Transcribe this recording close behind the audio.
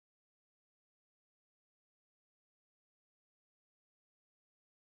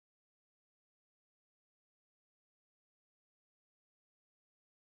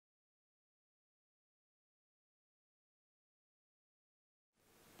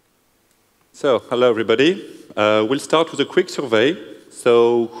So, hello everybody. We'll start with a quick survey.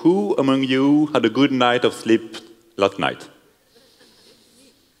 So, who among you had a good night of sleep last night?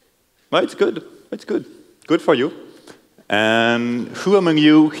 Well, it's good. It's good. Good for you. And who among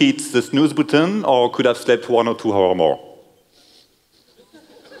you hit the snooze button or could have slept 1 or 2 hours more?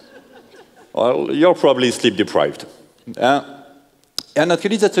 Well, you're probably sleep deprived. And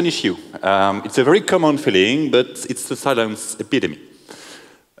actually, that's an issue. It's a very common feeling, but it's a silent epidemic.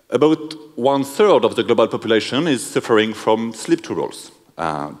 About 1/3 of the global population is suffering from sleep troubles.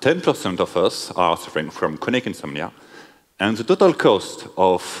 10% of us are suffering from chronic insomnia. And the total cost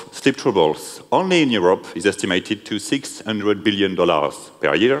of sleep troubles only in Europe is estimated to $600 billion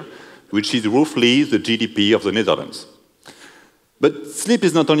per year, which is roughly the GDP of the Netherlands. But sleep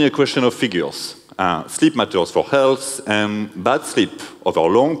is not only a question of figures. Sleep matters for health, and bad sleep over a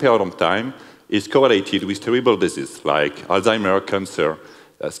long period of time is correlated with terrible diseases like Alzheimer's, cancer,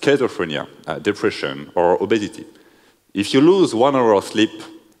 schizophrenia, depression, or obesity. If you lose 1 hour of sleep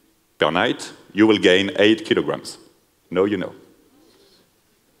per night, you will gain 8 kilograms. No, you know.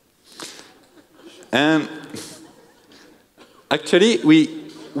 And actually, we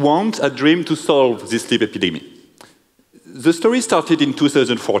want at Dreem to solve this sleep epidemic. The story started in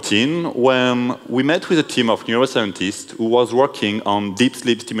 2014 when we met with a team of neuroscientists who was working on deep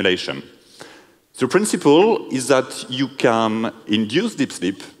sleep stimulation. The principle is that you can induce deep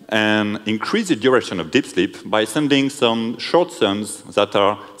sleep and increase the duration of deep sleep by sending some short songs that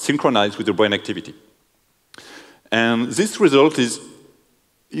are synchronized with the brain activity. And this result is,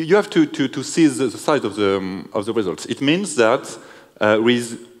 you have to see the size of the results. It means that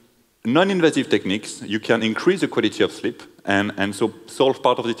with non-invasive techniques, you can increase the quality of sleep and so solve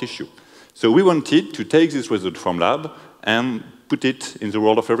part of this issue. So we wanted to take this result from lab and put it in the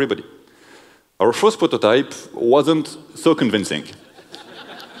world of everybody. Our first prototype wasn't so convincing,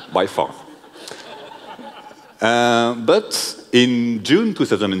 by far. But in June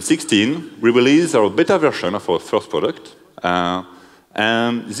 2016, we released our beta version of our first product.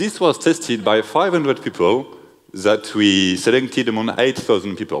 And this was tested by 500 people that we selected among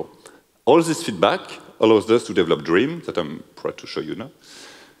 8,000 people. All this feedback allows us to develop Dreem, that I'm proud to show you now,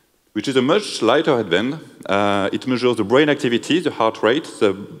 which is a much lighter headband. It measures the brain activity, the heart rate,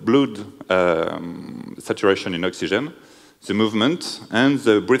 the blood saturation in oxygen, the movement, and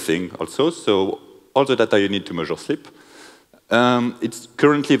the breathing also, so all the data you need to measure sleep. It's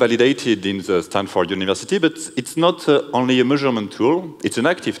currently validated in the Stanford University, but it's not only a measurement tool, it's an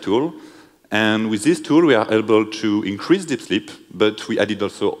active tool. And with this tool, we are able to increase deep sleep, but we added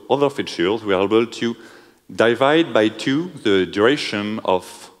also other features. We are able to divide by 2 the duration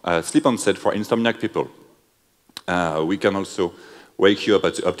of sleep onset for insomniac people. We can also wake you up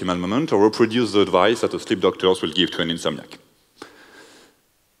at the optimal moment or reproduce the advice that the sleep doctors will give to an insomniac.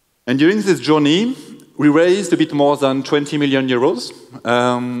 And during this journey, we raised a bit more than 20 million euros.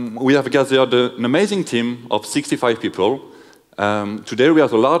 We have gathered an amazing team of 65 people. Today we are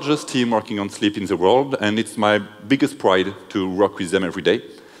the largest team working on sleep in the world, and it's my biggest pride to work with them every day.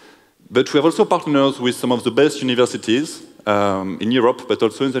 But we have also partners with some of the best universities in Europe, but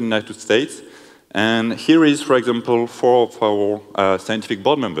also in the United States. And here is, for example, 4 of our scientific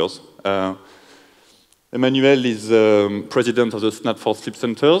board members. Emmanuel is president of the Stanford Sleep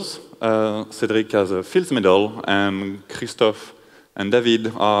Centers. Cedric has a Fields Medal, and Christophe and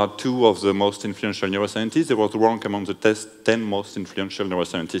David are 2 of the most influential neuroscientists. They were ranked among the 10 most influential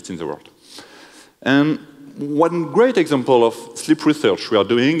neuroscientists in the world. And one great example of sleep research we are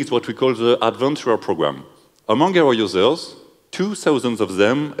doing is what we call the Adventurer program. Among our users, 2,000 of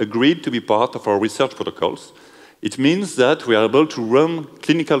them agreed to be part of our research protocols. It means that we are able to run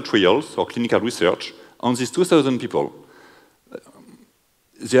clinical trials or clinical research on these 2,000 people.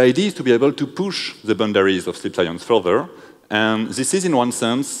 The idea is to be able to push the boundaries of sleep science further, and this is, in one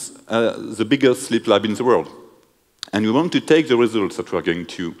sense, the biggest sleep lab in the world. And we want to take the results that we are going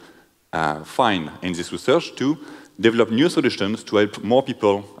to find in this research to develop new solutions to help more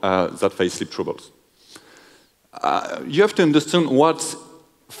people that face sleep troubles. You have to understand what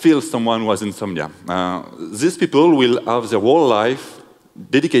fills someone who has insomnia. These people will have their whole life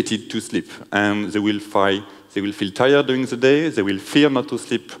dedicated to sleep, and they will feel tired during the day, they will fear not to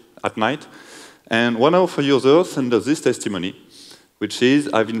sleep at night. And one of our users sent us this testimony, which is,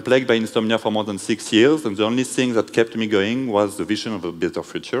 I've been plagued by insomnia for more than 6 years, and the only thing that kept me going was the vision of a better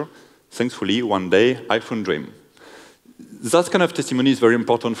future. Thankfully, one day, I found Dreem. That kind of testimony is very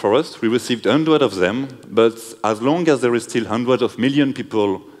important for us. We received hundreds of them, but as long as there is still hundreds of million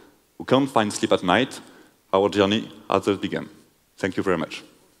people who can't find sleep at night, our journey has just begun. Thank you very much.